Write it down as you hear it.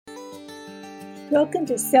Welcome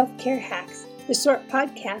to Self-Care Hacks, the short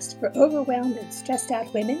podcast for overwhelmed and stressed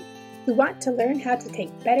out women who want to learn how to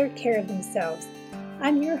take better care of themselves.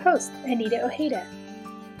 I'm your host, Anita Ojeda.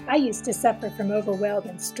 I used to suffer from overwhelm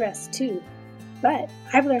and stress too, but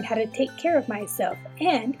I've learned how to take care of myself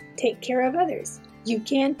and take care of others. You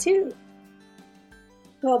can too.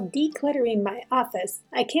 While decluttering my office,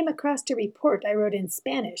 I came across a report I wrote in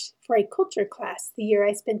Spanish for a culture class the year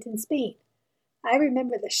I spent in Spain. I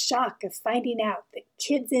remember the shock of finding out that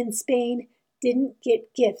kids in Spain didn't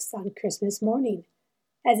get gifts on Christmas morning.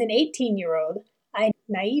 As an 18-year-old, I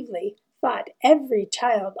naively thought every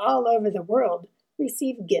child all over the world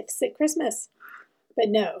received gifts at Christmas. But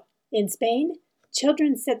no, in Spain,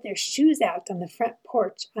 children set their shoes out on the front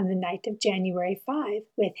porch on the night of January 5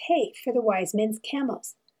 with hay for the wise men's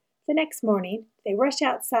camels. The next morning, they rush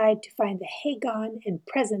outside to find the hay gone and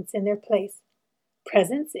presents in their place.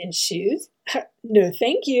 Presents in shoes? No,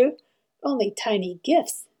 thank you. Only tiny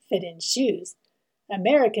gifts fit in shoes.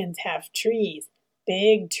 Americans have trees,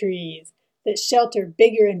 big trees, that shelter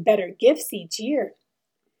bigger and better gifts each year.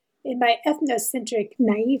 In my ethnocentric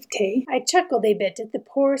naivete, I chuckled a bit at the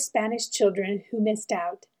poor Spanish children who missed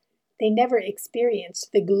out. They never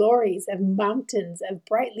experienced the glories of mountains of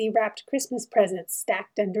brightly wrapped Christmas presents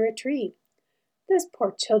stacked under a tree. Those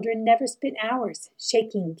poor children never spent hours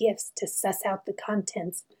shaking gifts to suss out the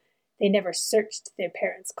contents. They never searched their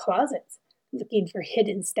parents' closets, looking for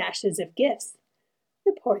hidden stashes of gifts.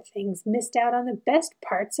 The poor things missed out on the best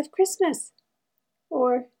parts of Christmas.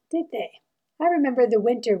 Or did they? I remember the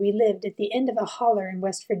winter we lived at the end of a holler in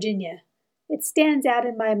West Virginia. It stands out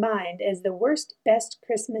in my mind as the worst, best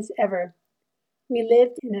Christmas ever. We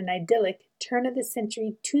lived in an idyllic,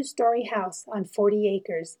 turn-of-the-century, two-story house on 40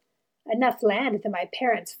 acres. Enough land that my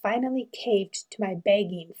parents finally caved to my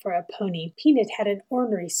begging for a pony. Peanut had an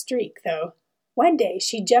ornery streak, though. One day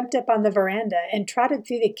she jumped up on the veranda and trotted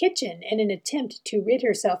through the kitchen in an attempt to rid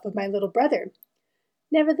herself of my little brother.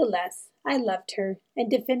 Nevertheless, I loved her and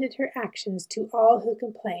defended her actions to all who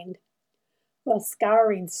complained. While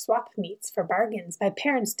scouring swap meets for bargains, my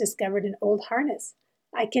parents discovered an old harness.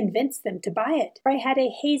 I convinced them to buy it, for I had a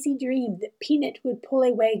hazy dream that Peanut would pull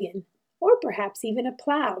a wagon, or perhaps even a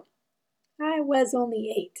plow. I was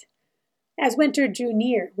only 8. As winter drew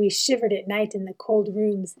near, we shivered at night in the cold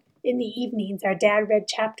rooms. In the evenings, our dad read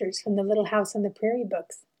chapters from the Little House on the Prairie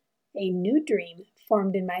books. A new dream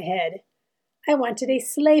formed in my head. I wanted a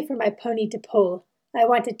sleigh for my pony to pull. I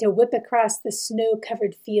wanted to whip across the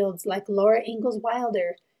snow-covered fields like Laura Ingalls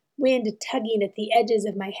Wilder, wind tugging at the edges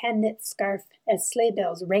of my hand-knit scarf as sleigh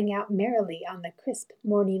bells rang out merrily on the crisp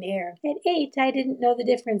morning air. At 8, I didn't know the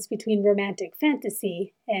difference between romantic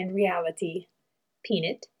fantasy and reality.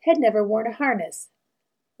 Peanut had never worn a harness.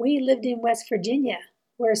 We lived in West Virginia,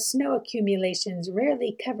 where snow accumulations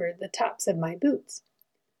rarely covered the tops of my boots.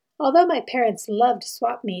 Although my parents loved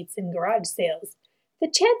swap meets and garage sales,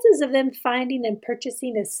 the chances of them finding and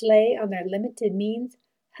purchasing a sleigh on their limited means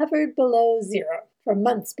hovered below 0. For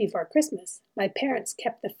months before Christmas, my parents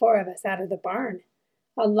kept the 4 of us out of the barn.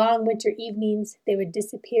 On long winter evenings, they would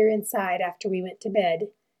disappear inside after we went to bed,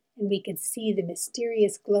 and we could see the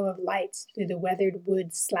mysterious glow of lights through the weathered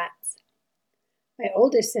wood slats. My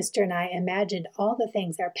older sister and I imagined all the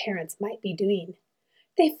things our parents might be doing.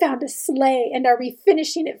 "They found a sleigh and are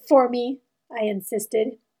refinishing it for me," I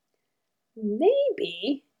insisted.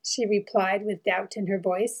 "Maybe," she replied with doubt in her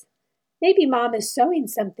voice. "Maybe Mom is sewing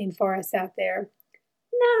something for us out there."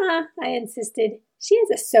 "Nah," I insisted. "She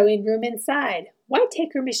has a sewing room inside. Why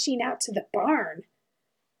take her machine out to the barn?"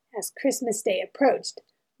 As Christmas Day approached,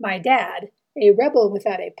 my dad, a rebel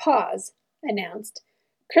without a pause, announced,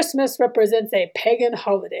 "Christmas represents a pagan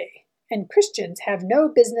holiday, and Christians have no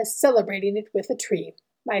business celebrating it with a tree."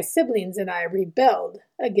 My siblings and I rebelled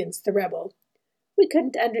against the rebel. We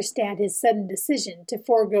couldn't understand his sudden decision to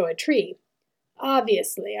forego a tree.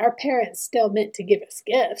 Obviously, our parents still meant to give us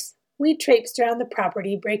gifts. We traipsed around the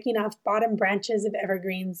property, breaking off bottom branches of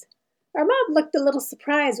evergreens. Our mom looked a little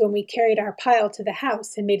surprised when we carried our pile to the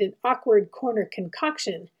house and made an awkward corner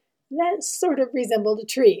concoction that sort of resembled a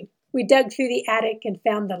tree. We dug through the attic and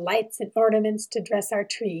found the lights and ornaments to dress our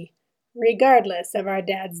tree, regardless of our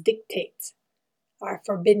dad's dictates. Our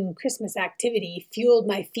forbidden Christmas activity fueled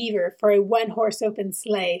my fever for a one-horse open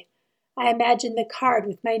sleigh. I imagined the card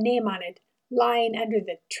with my name on it lying under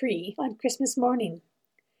the tree on Christmas morning.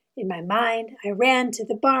 In my mind, I ran to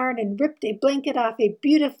the barn and ripped a blanket off a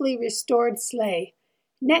beautifully restored sleigh.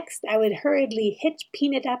 Next, I would hurriedly hitch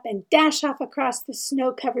Peanut up and dash off across the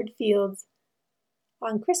snow-covered fields.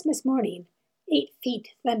 On Christmas morning, 8 feet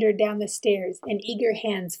thundered down the stairs, and eager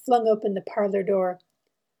hands flung open the parlor door.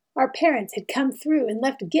 Our parents had come through and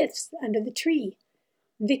left gifts under the tree.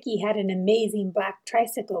 Vicky had an amazing black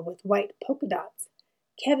tricycle with white polka dots.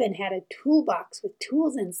 Kevin had a toolbox with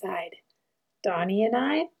tools inside. Donnie and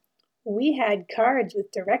I, we had cards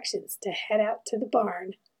with directions to head out to the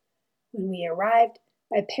barn. When we arrived,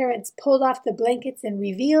 my parents pulled off the blankets and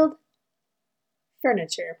revealed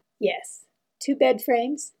furniture. Yes, 2 bed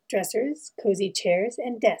frames, dressers, cozy chairs,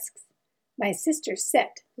 and desks. My sister's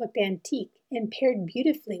set looked antique and paired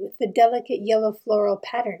beautifully with the delicate yellow floral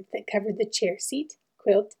pattern that covered the chair seat,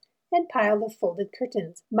 quilt, and pile of folded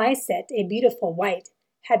curtains. My set, a beautiful white,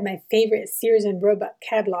 had my favorite Sears and Roebuck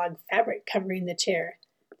catalog fabric covering the chair.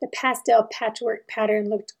 The pastel patchwork pattern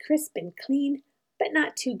looked crisp and clean, but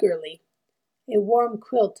not too girly. A warm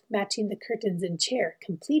quilt matching the curtains and chair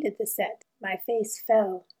completed the set. My face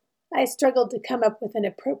fell. I struggled to come up with an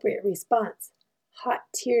appropriate response. Hot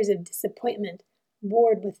tears of disappointment,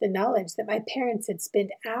 bored with the knowledge that my parents had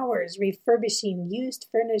spent hours refurbishing used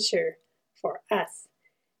furniture for us.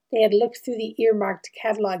 They had looked through the earmarked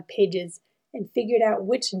catalog pages and figured out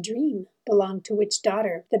which dream belonged to which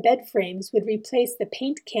daughter. The bed frames would replace the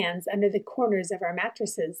paint cans under the corners of our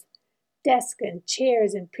mattresses. Desks and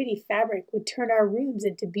chairs and pretty fabric would turn our rooms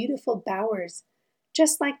into beautiful bowers,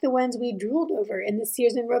 just like the ones we drooled over in the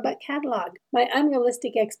Sears and Roebuck catalog. My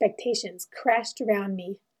unrealistic expectations crashed around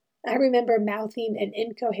me. I remember mouthing an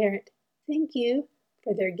incoherent "thank you"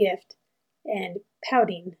 for their gift, and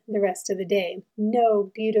pouting the rest of the day.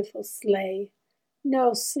 No beautiful sleigh.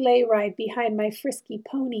 No sleigh ride behind my frisky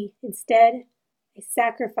pony. Instead, a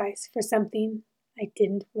sacrifice for something I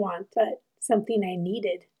didn't want, but something I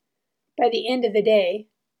needed. By the end of the day,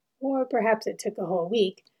 or perhaps it took a whole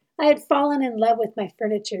week, I had fallen in love with my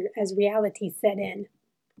furniture as reality set in.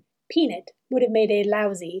 Peanut would have made a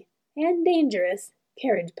lousy and dangerous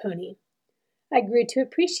carriage pony. I grew to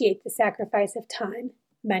appreciate the sacrifice of time,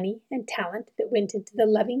 money, and talent that went into the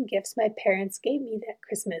loving gifts my parents gave me that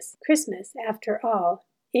Christmas. Christmas, after all,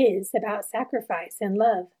 is about sacrifice and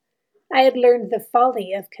love. I had learned the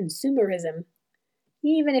folly of consumerism.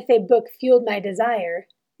 Even if a book fueled my desire,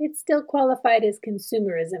 it still qualified as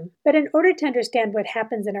consumerism. But in order to understand what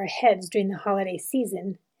happens in our heads during the holiday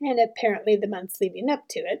season, and apparently the months leading up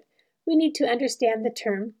to it, we need to understand the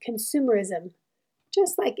term consumerism.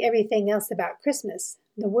 Just like everything else about Christmas,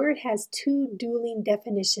 the word has 2 dueling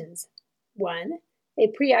definitions. 1, a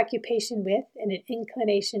preoccupation with and an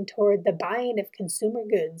inclination toward the buying of consumer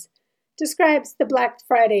goods, describes the Black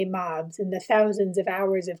Friday mobs and the thousands of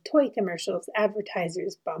hours of toy commercials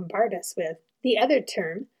advertisers bombard us with. The other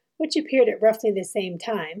term, which appeared at roughly the same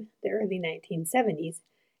time, the early 1970s,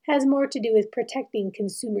 has more to do with protecting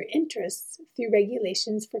consumer interests through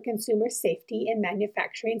regulations for consumer safety and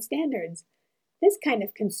manufacturing standards. This kind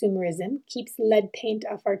of consumerism keeps lead paint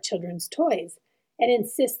off our children's toys and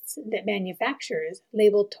insists that manufacturers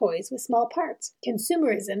label toys with small parts.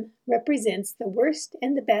 Consumerism represents the worst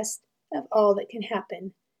and the best of all that can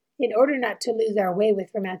happen. In order not to lose our way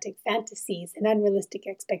with romantic fantasies and unrealistic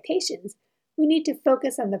expectations, we need to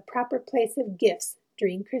focus on the proper place of gifts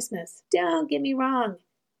during Christmas. Don't get me wrong,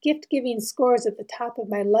 gift-giving scores at the top of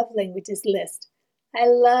my love languages list. I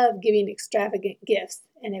love giving extravagant gifts,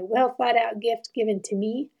 and a well-thought-out gift given to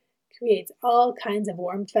me creates all kinds of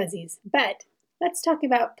warm fuzzies. But let's talk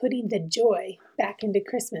about putting the joy back into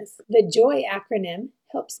Christmas. The JOY acronym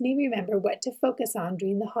helps me remember what to focus on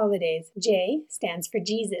during the holidays. J stands for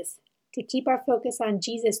Jesus. To keep our focus on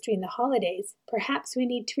Jesus during the holidays, perhaps we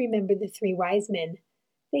need to remember the 3 wise men.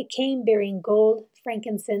 They came bearing gold,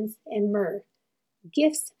 frankincense, and myrrh,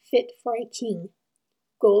 gifts fit for a king.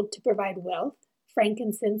 Gold to provide wealth,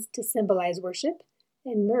 frankincense to symbolize worship,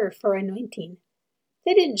 and myrrh for anointing.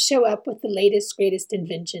 They didn't show up with the latest, greatest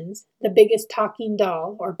inventions, the biggest talking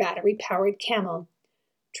doll, or battery-powered camel.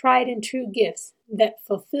 Tried and true gifts that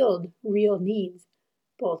fulfilled real needs,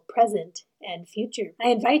 both present and future. I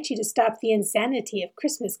invite you to stop the insanity of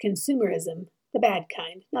Christmas consumerism, the bad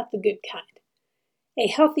kind, not the good kind. A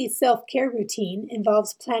healthy self-care routine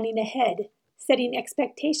involves planning ahead, setting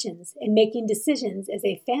expectations, and making decisions as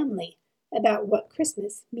a family about what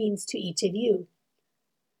Christmas means to each of you.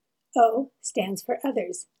 O stands for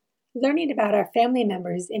others. Learning about our family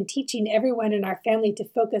members and teaching everyone in our family to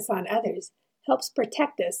focus on others helps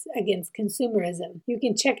protect us against consumerism. You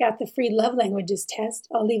can check out the free love languages test.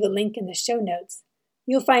 I'll leave a link in the show notes.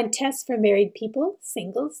 You'll find tests for married people,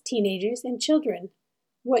 singles, teenagers, and children.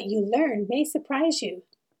 What you learn may surprise you.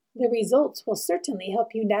 The results will certainly help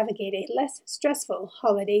you navigate a less stressful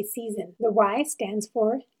holiday season. The Y stands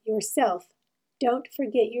for yourself. Don't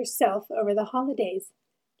forget yourself over the holidays.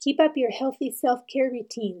 Keep up your healthy self-care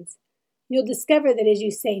routines. You'll discover that as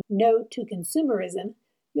you say no to consumerism,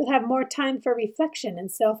 you'll have more time for reflection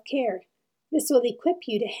and self-care. This will equip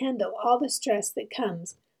you to handle all the stress that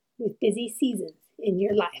comes with busy seasons in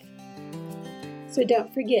your life. So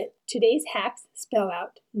don't forget, today's hacks spell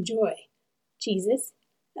out joy, Jesus,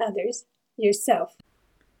 others, yourself.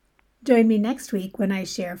 Join me next week when I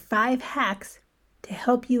share 5 hacks to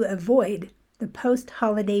help you avoid the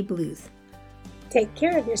post-holiday blues. Take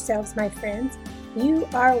care of yourselves, my friends. You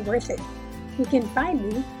are worth it. You can find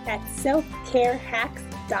me at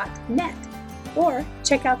selfcarehacks.net or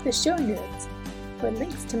check out the show notes for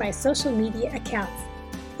links to my social media accounts.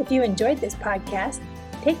 If you enjoyed this podcast,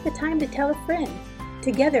 take the time to tell a friend.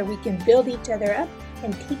 Together we can build each other up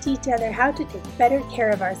and teach each other how to take better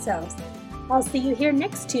care of ourselves. I'll see you here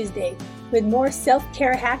next Tuesday with more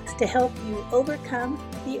self-care hacks to help you overcome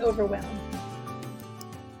the overwhelm.